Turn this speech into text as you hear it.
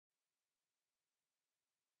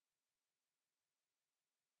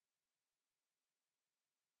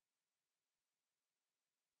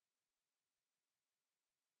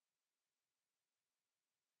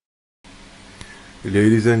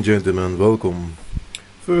Ladies and gentlemen, welcome.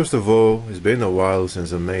 First of all, it's been a while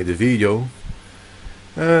since I made a video.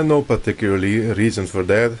 No particular reason for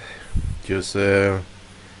that, just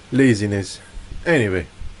laziness. Anyway,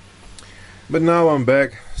 but now I'm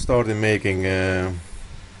back, starting making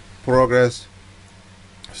progress,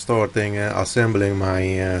 starting assembling my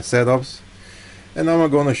setups, and now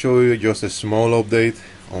I'm gonna show you just a small update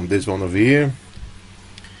on this one over here.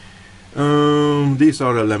 These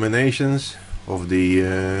are the laminations of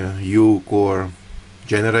the U-core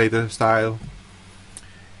generator style.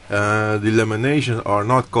 The laminations are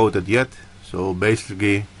not coated yet, so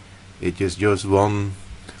basically it is just one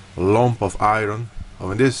lump of iron,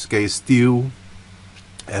 or in this case steel,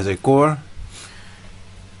 as a core.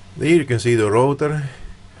 Here you can see the rotor.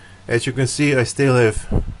 As you can see, I still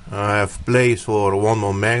have place for one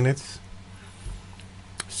more magnet.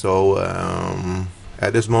 So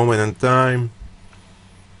at this moment in time,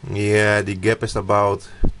 yeah, the gap is about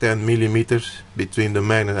 10 millimeters between the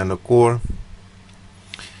magnet and the core.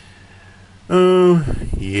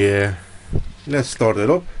 Yeah, let's start it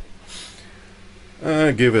up.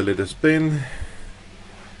 Give it a little spin.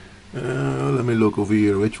 Let me look over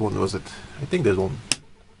here. Which one was it? I think this one.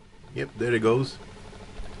 Yep, there it goes.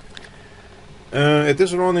 It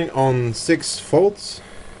is running on 6 volts.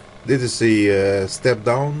 This is the step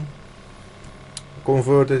down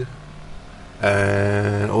converter.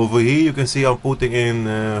 And over here you can see I'm putting in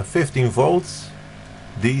 15 volts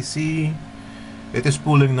DC. It is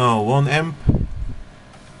pulling now 1 amp,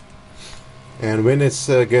 and when it's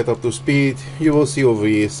get up to speed, you will see over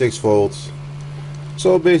here 6 volts.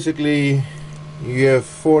 So basically you have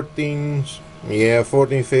 15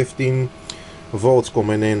 volts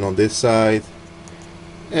coming in on this side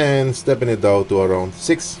and stepping it down to around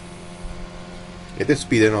 6. It is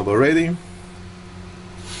speeding up already.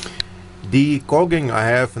 The cogging I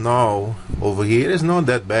have now over here is not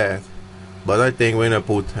that bad, but I think when I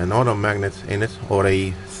put another magnet in it, or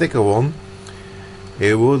a thicker one,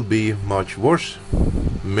 it will be much worse.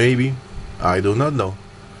 Maybe, I do not know.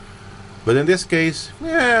 But in this case,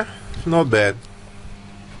 yeah, it's not bad.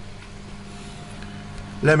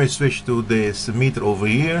 Let me switch to this meter over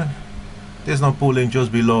here. It is now pulling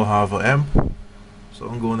just below half an amp. So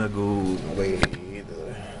I'm gonna go, wait,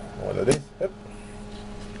 what is this? Yep.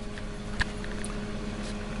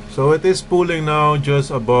 So it is pulling now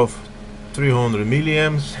just above 300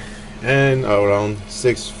 milliamps and around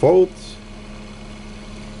 6 volts.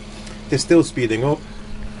 It is still speeding up.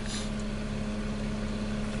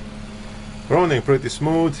 Running pretty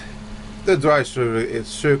smooth. The drive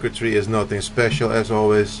circuitry is nothing special, as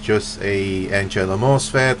always, just a N-channel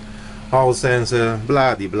MOSFET, Hall sensor,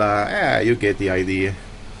 blah de blah. Yeah, you get the idea.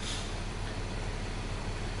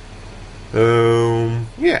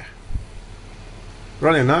 Yeah.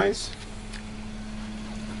 Running nice.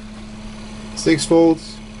 6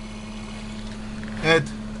 volts at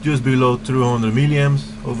just below 300 milliamps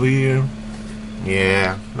over here.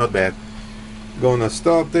 Yeah, not bad. Gonna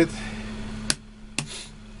start it.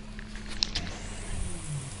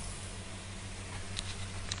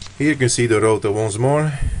 Here you can see the rotor once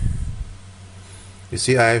more. You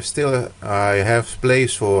see, I have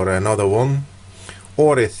place for another one,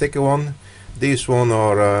 or a thicker one. These one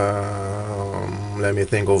are let me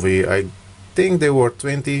think over here. I think they were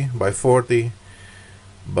 20 by 40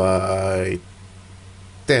 by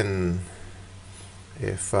 10.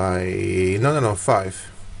 If I no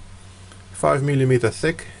 5 millimeter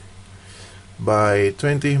thick by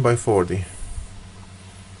 20 by 40,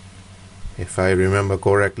 if I remember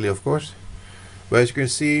correctly, of course. But as you can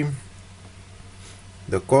see,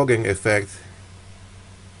 the cogging effect,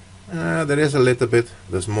 there is a little bit.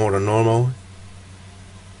 That's more than normal.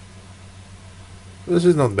 This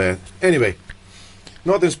is not bad. Anyway,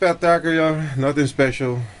 nothing spectacular, nothing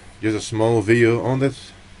special, just a small video on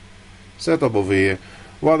this setup over here.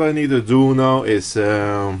 What I need to do now is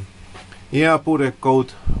yeah, put a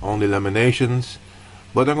coat on the laminations,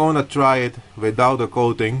 but I'm gonna try it without a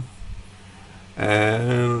coating.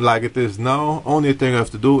 And like it is now, only thing I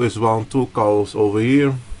have to do is run 2 coils over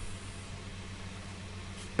here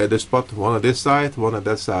at this spot, one on this side, one on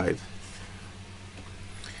that side,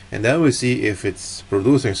 and then we see if it's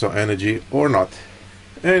producing some energy or not.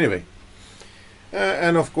 Anyway,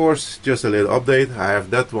 and of course, just a little update, I have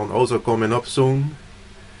that one also coming up soon.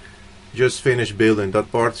 Just finished building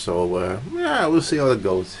that part, so yeah, we'll see how that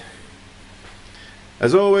goes.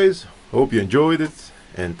 As always, hope you enjoyed it,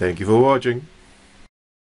 and thank you for watching.